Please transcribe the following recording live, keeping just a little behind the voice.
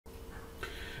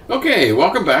Okay,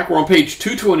 welcome back. We're on page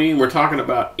 220 and we're talking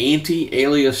about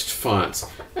anti-aliased fonts.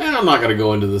 And I'm not going to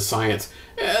go into the science.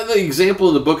 The example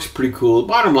in the book's pretty cool. The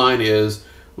bottom line is,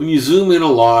 when you zoom in a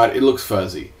lot, it looks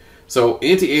fuzzy. So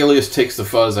anti-alias takes the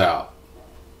fuzz out.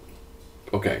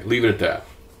 Okay, leave it at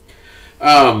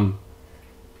that.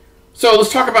 So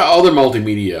let's talk about other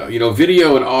multimedia,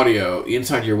 video and audio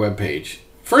inside your web page.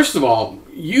 First of all,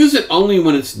 use it only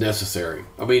when it's necessary.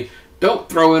 I mean, don't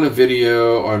throw in a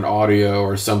video or an audio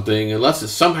or something unless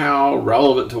it's somehow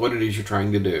relevant to what it is you're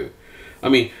trying to do. I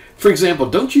mean, for example,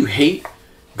 don't you hate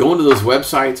going to those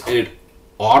websites and it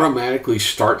automatically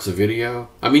starts a video?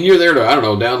 I mean, you're there to, I don't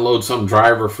know, download some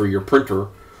driver for your printer,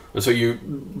 and so you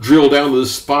drill down to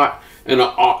this spot and an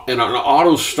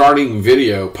auto-starting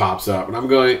video pops up, and I'm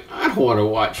going, I don't want to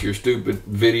watch your stupid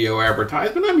video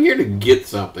advertisement. I'm here to get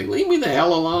something. Leave me the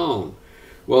hell alone.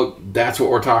 Well, that's what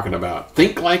we're talking about.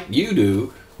 Think like you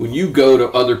do when you go to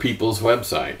other people's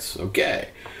websites. Okay.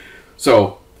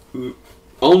 So,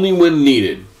 only when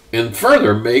needed. And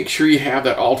further, make sure you have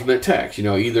that alternate text.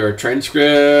 Either a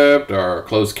transcript or a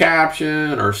closed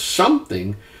caption or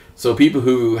something, so people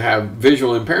who have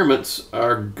visual impairments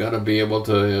are going to be able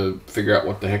to figure out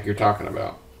what the heck you're talking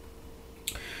about.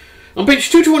 On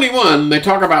page 221, they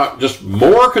talk about just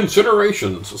more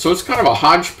considerations. So it's kind of a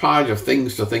hodgepodge of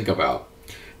things to think about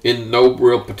in no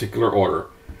real particular order.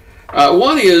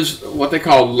 One is what they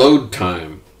call load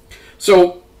time.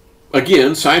 So,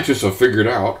 again, scientists have figured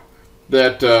out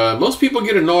that most people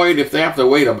get annoyed if they have to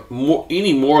wait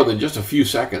any more than just a few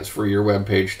seconds for your web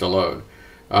page to load.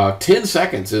 10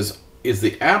 seconds is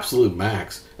the absolute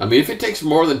max. I mean, if it takes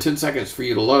more than 10 seconds for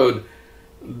you to load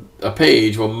a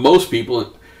page, well, most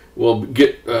people will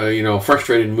get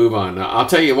frustrated and move on. Now, I'll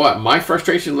tell you what, my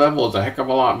frustration level is a heck of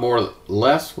a lot more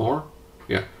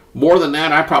than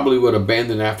that. I probably would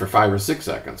abandon after 5 or 6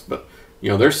 seconds, but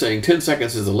they're saying 10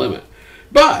 seconds is the limit.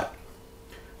 But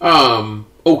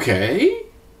okay,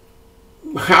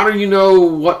 how do you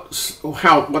know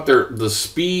the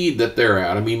speed that they're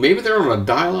at? I mean, maybe they're on a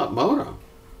dial-up modem.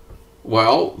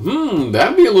 Well,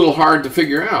 that'd be a little hard to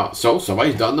figure out. So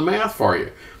somebody's done the math for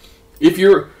you. If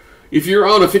you're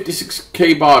on a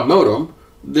 56K baud modem,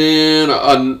 then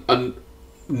a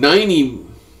 90.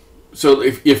 So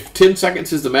if 10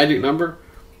 seconds is the magic number,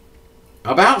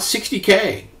 about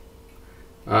 60K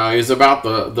is about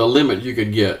the limit you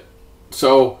could get.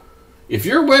 So if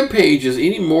your web page is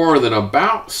any more than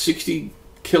about 60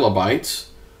 kilobytes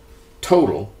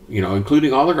total,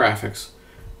 including all the graphics,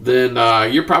 then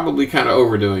you're probably kind of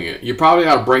overdoing it. You probably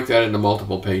ought to break that into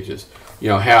multiple pages.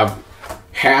 Have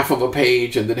half of a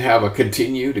page and then have a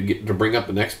continue to bring up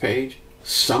the next page.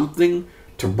 Something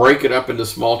to break it up into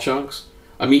small chunks.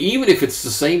 I mean, even if it's the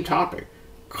same topic,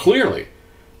 clearly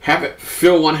have it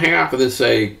fill one half and then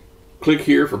say, click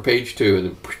here for page 2, and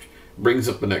then brings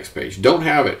up the next page. Don't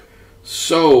have it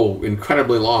so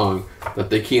incredibly long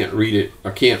that they can't read it or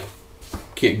can't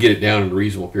get it down in a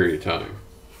reasonable period of time.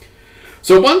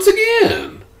 So once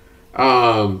again,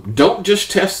 don't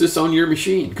just test this on your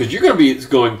machine, because you're going to be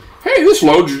going, hey, this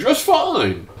loads just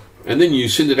fine. And then you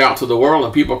send it out to the world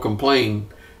and people complain,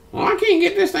 well, I can't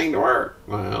get this thing to work.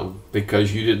 Well,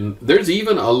 because you didn't. There's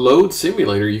even a load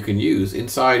simulator you can use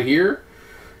inside here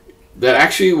that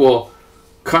actually will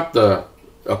cut the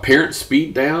apparent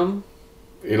speed down.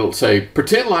 It'll say,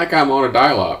 pretend like I'm on a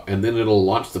dial-up, and then it'll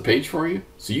launch the page for you.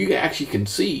 So you actually can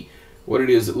see what it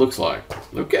is it looks like.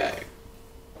 Okay.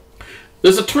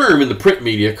 There's a term in the print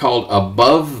media called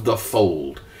above the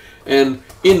fold. And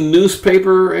in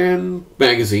newspaper and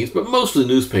magazines, but mostly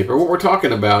newspaper, what we're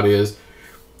talking about is,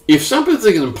 if something is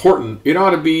important, it ought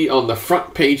to be on the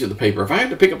front page of the paper. If I had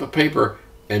to pick up a paper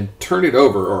and turn it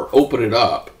over or open it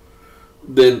up,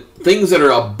 then things that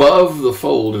are above the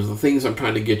fold are the things I'm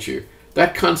trying to get you.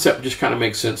 That concept just kind of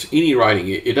makes sense. Any writing,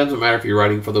 it doesn't matter if you're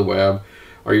writing for the web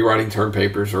or you're writing term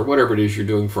papers or whatever it is you're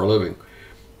doing for a living.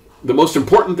 The most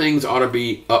important things ought to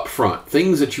be up front.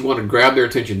 Things that you want to grab their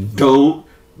attention. Don't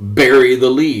bury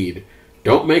the lead.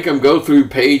 Don't make them go through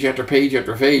page after page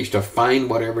after page to find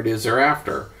whatever it is they're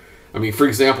after. I mean, for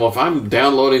example, if I'm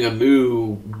downloading a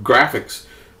new graphics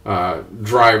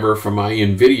driver from my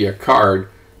NVIDIA card,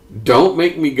 don't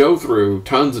make me go through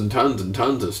tons and tons and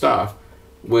tons of stuff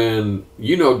when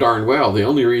you know darn well the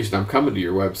only reason I'm coming to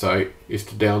your website is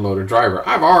to download a driver.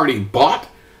 I've already bought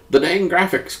the dang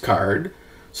graphics card,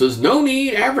 so there's no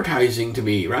need advertising to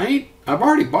me, right? I've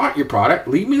already bought your product.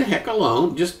 Leave me the heck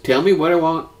alone. Just tell me what I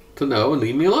want to know and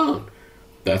leave me alone.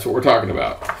 That's what we're talking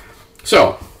about.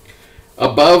 So,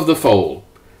 above the fold.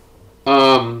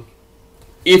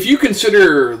 if you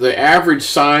consider the average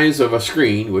size of a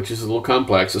screen, which is a little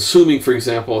complex, assuming, for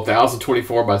example,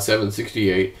 1024 by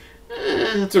 768,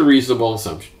 that's a reasonable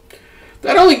assumption.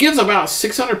 That only gives about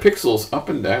 600 pixels up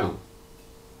and down.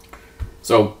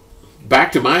 So,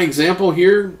 back to my example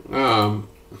here.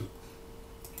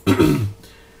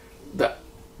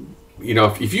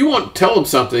 If you want to tell them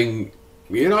something,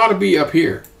 it ought to be up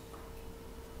here.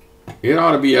 It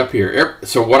ought to be up here.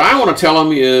 So what I want to tell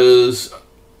them is,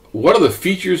 what are the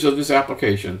features of this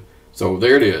application? So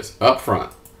there it is, up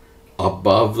front,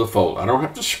 above the fold. I don't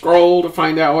have to scroll to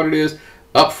find out what it is.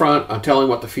 Up front, I'm telling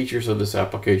what the features of this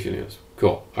application is.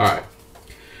 Cool. All right.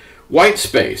 White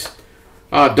space.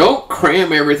 Don't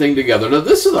cram everything together. Now,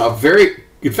 this is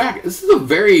this is a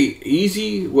very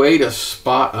easy way to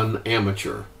spot an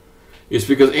amateur. It's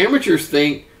because amateurs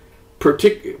think,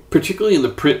 particularly in the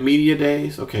print media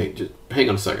days. Okay, just hang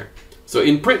on a second. So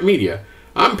in print media,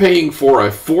 I'm paying for a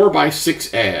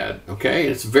 4x6 ad. Okay,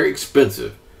 it's very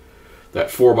expensive, that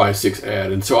 4x6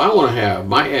 ad, and so I want to have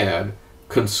my ad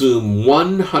consume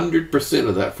 100%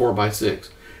 of that 4x6.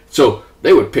 So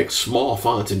they would pick small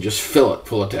fonts and just fill it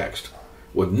full of text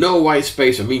with no white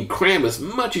space. I mean, cram as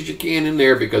much as you can in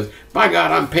there, because by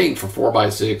God, I'm paying for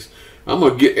 4x6. I'm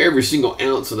going to get every single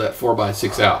ounce of that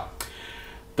 4x6 out.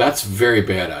 That's a very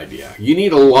bad idea. You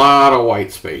need a lot of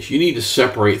white space. You need to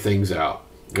separate things out.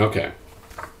 Okay.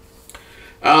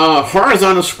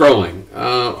 Horizontal scrolling.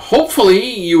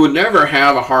 Hopefully, you would never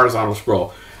have a horizontal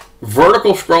scroll.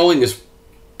 Vertical scrolling is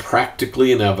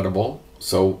practically inevitable,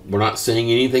 so we're not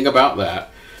saying anything about that.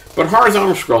 But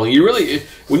horizontal scrolling,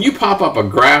 when you pop up a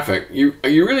graphic, you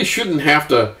really shouldn't have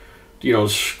to,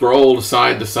 scroll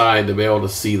side to side to be able to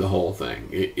see the whole thing.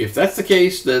 If that's the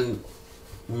case, then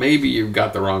maybe you've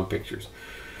got the wrong pictures.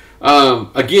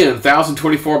 Again,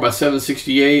 1024 by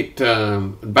 768,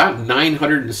 about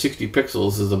 960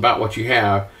 pixels is about what you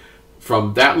have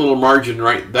from that little margin,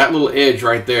 that little edge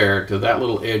right there to that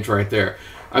little edge right there.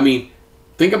 I mean,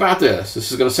 think about this.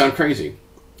 This is going to sound crazy.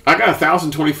 I got a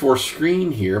 1024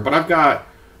 screen here, but I've got,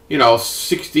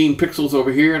 16 pixels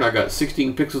over here, and I've got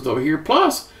 16 pixels over here.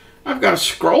 Plus, I've got a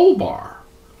scroll bar.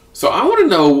 So I want to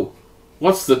know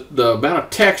what's the amount of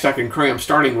text I can cram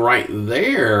starting right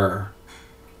there.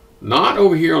 Not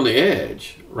over here on the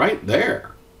edge. Right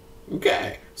there.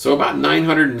 Okay. So about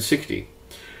 960.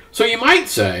 So you might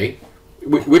say,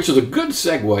 which is a good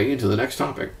segue into the next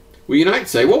topic. Well, you might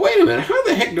say, well, wait a minute. How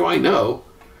the heck do I know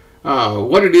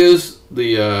what it is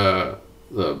the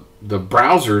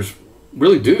browsers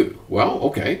really do? Well,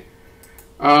 okay.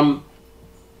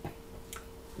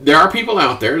 There are people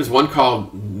out there. There's one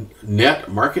called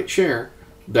Net Market Share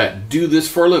that do this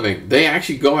for a living. They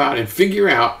actually go out and figure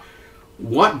out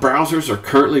what browsers are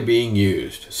currently being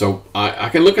used. So I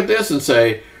can look at this and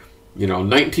say,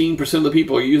 19% of the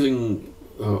people are using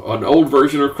an old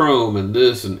version of Chrome and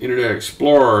this and Internet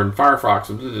Explorer and Firefox.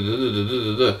 And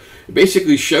It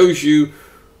basically shows you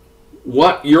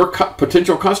what your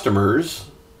potential customers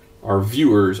or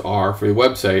viewers are for the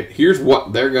website. Here's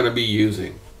what they're going to be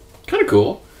using. Kind of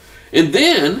cool. And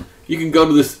then you can go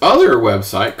to this other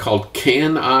website called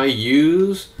Can I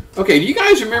Use? Okay, do you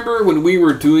guys remember when we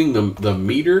were doing the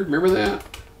meter? Remember that?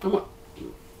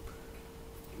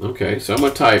 Okay, so I'm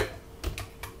going to type,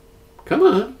 come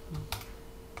on,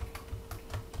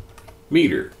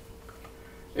 meter.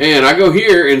 And I go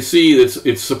here and see that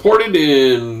it's supported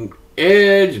in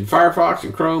Edge and Firefox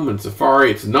and Chrome and Safari.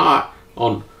 It's not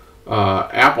on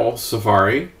Apple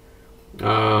Safari.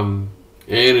 And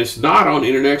it's not on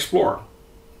Internet Explorer.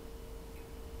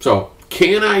 So,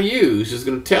 Can I Use is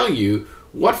going to tell you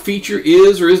what feature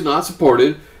is or is not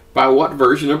supported by what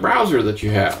version of browser that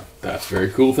you have. That's a very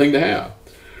cool thing to have.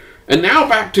 And now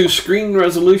back to screen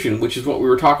resolution, which is what we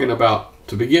were talking about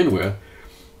to begin with.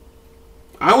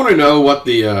 I want to know what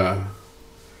the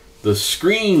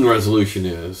screen resolution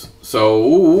is.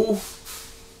 So,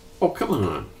 oh, come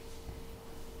on.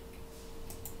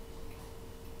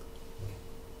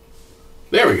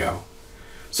 There we go.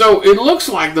 So it looks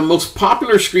like the most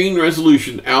popular screen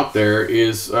resolution out there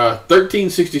is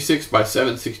 1366 by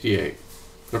 768.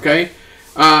 Okay,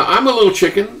 I'm a little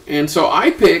chicken, and so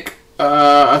I pick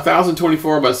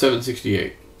 1024 by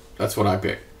 768. That's what I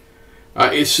pick.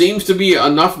 It seems to be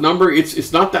enough number.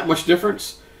 It's not that much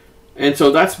difference, and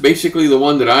so that's basically the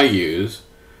one that I use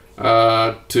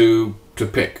to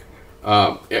pick.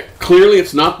 Clearly,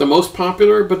 it's not the most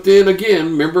popular, but then again,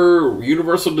 remember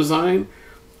universal design.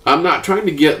 I'm not trying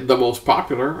to get the most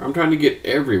popular. I'm trying to get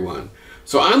everyone.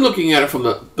 So I'm looking at it from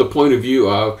the point of view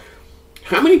of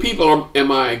how many people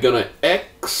am I going to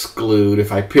exclude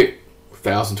if I pick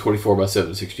 1024 by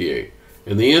 768?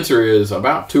 And the answer is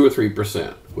about 2 or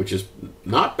 3%. which is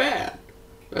not bad.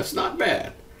 That's not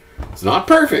bad. It's not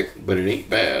perfect, but it ain't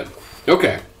bad.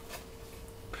 Okay.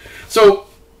 So,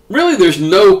 really, there's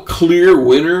no clear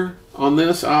winner on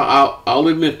this. I'll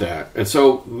admit that. And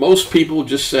so, most people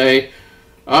just say,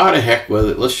 ah, to heck with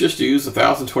it. Let's just use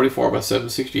 1024 by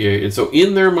 768. And so,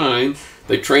 in their mind,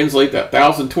 they translate that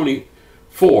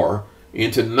 1024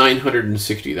 into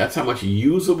 960. That's how much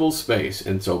usable space.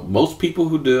 And so, most people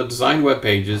who design web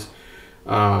pages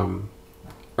are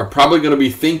probably going to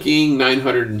be thinking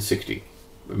 960.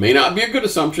 It may not be a good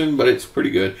assumption, but it's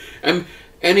pretty good. And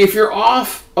if you're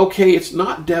off, okay, it's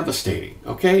not devastating.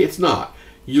 Okay, it's not.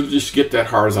 You'll just get that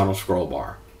horizontal scroll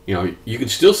bar. You know, you can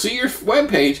still see your web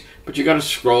page, but you got to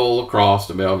scroll across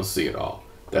to be able to see it all.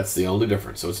 That's the only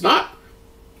difference. So it's not,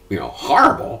 you know,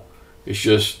 horrible. It's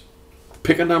just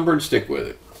pick a number and stick with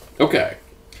it. Okay.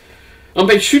 On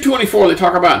page 224, they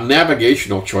talk about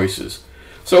navigational choices.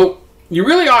 So you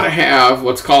really ought to have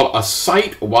what's called a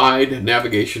site-wide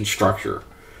navigation structure.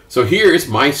 So here's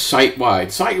my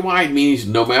site-wide. Site-wide means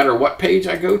no matter what page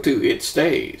I go to, it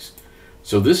stays.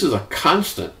 So this is a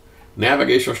constant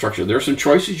navigational structure. There are some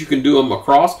choices. You can do them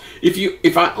across.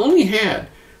 If I only had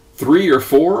 3 or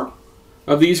 4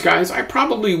 of these guys, I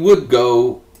probably would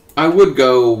go,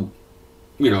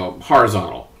 you know,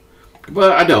 horizontal.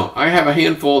 But I don't. I have a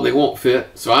handful. They won't fit.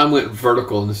 So I went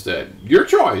vertical instead. Your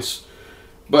choice.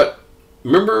 But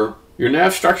remember, your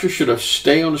nav structure should have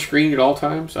stay on the screen at all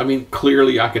times. I mean,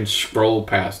 clearly I can scroll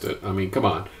past it. I mean, come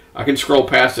on. I can scroll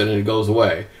past it and it goes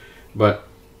away. But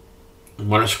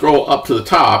when I scroll up to the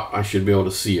top, I should be able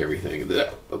to see everything.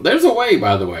 There's a way,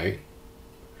 by the way,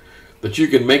 that you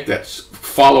can make that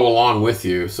follow along with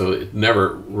you so it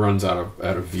never runs out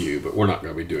of view. But we're not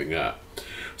going to be doing that.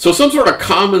 So some sort of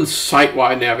common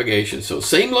site-wide navigation. So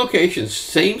same location,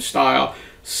 same style,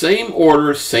 same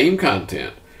order, same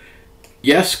content.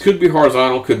 Yes, could be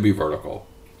horizontal, could be vertical.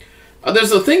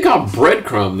 There's a thing called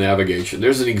breadcrumb navigation.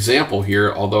 There's an example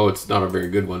here, although it's not a very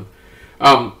good one.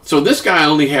 So this guy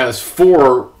only has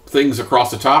 4 things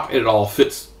across the top, and it all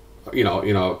fits, you know,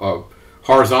 a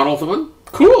horizontal one.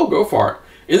 Cool, go for it.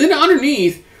 And then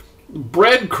underneath,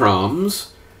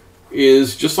 breadcrumbs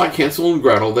is just like Hansel and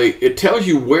Gretel. It tells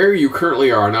you where you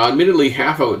currently are. Now, admittedly,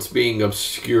 half of it's being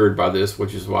obscured by this,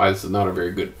 which is why this is not a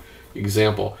very good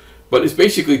example. But it's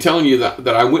basically telling you that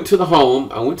I went to the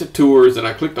home, I went to tours, and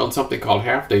I clicked on something called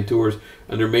half-day tours,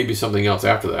 and there may be something else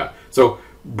after that. So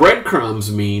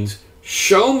breadcrumbs means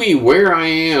show me where I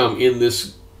am in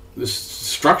this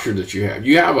structure that you have.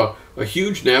 You have a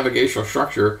huge navigational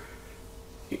structure.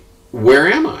 Where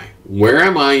am I? Where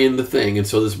am I in the thing? And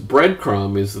so this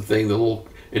breadcrumb is the thing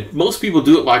and most people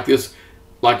do it like this,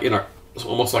 like it's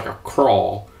almost like a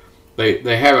crawl.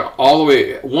 They have it all the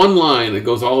way, one line that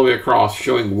goes all the way across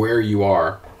showing where you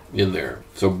are in there.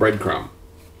 So breadcrumb.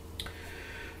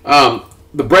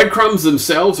 The breadcrumbs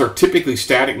themselves are typically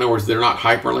static. In other words, they're not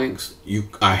hyperlinks.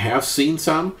 I have seen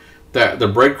some that the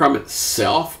breadcrumb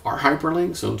itself are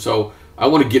hyperlinks. And so I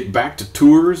want to get back to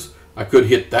tours. I could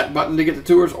hit that button to get to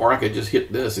tours, or I could just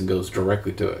hit this and goes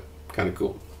directly to it. Kind of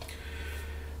cool.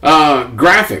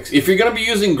 Graphics. If you're going to be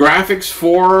using graphics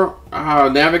for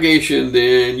navigation,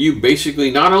 then you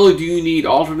basically, not only do you need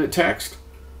alternate text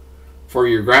for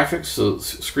your graphics, so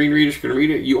screen readers can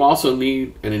read it, you also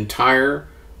need an entire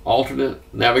alternate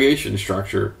navigation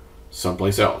structure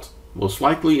someplace else, most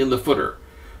likely in the footer.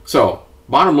 So,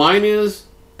 bottom line is,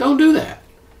 don't do that.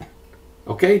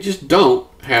 Okay, just don't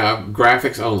have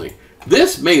graphics only.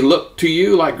 This may look to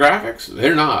you like graphics.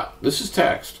 They're not. This is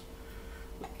text.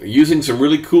 Using some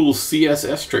really cool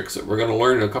CSS tricks that we're going to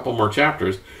learn in a couple more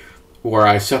chapters, where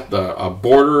I set the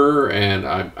border and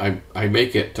I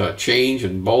make it change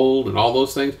and bold and all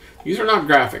those things. These are not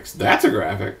graphics. That's a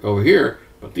graphic over here,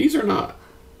 but these are not.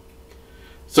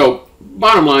 So,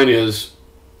 bottom line is,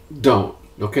 don't.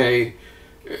 Okay?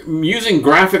 Using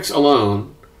graphics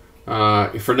alone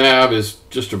for nav is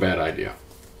just a bad idea.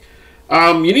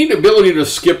 You need the ability to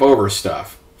skip over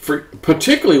stuff.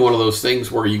 Particularly one of those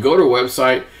things where you go to a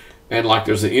website and like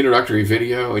there's an introductory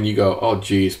video and you go, oh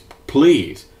geez,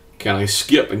 please, can I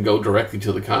skip and go directly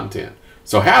to the content?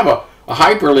 So have a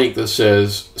hyperlink that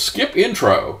says skip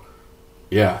intro.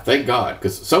 Yeah, thank God,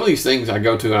 because some of these things I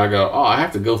go to and I go, oh, I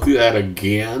have to go through that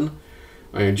again.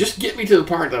 I mean, just get me to the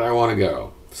part that I want to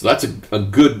go. So that's a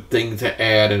good thing to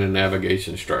add in a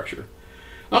navigation structure.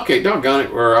 Okay, doggone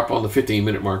it, we're up on the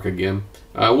 15-minute mark again.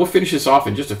 We'll finish this off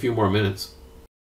in just a few more minutes.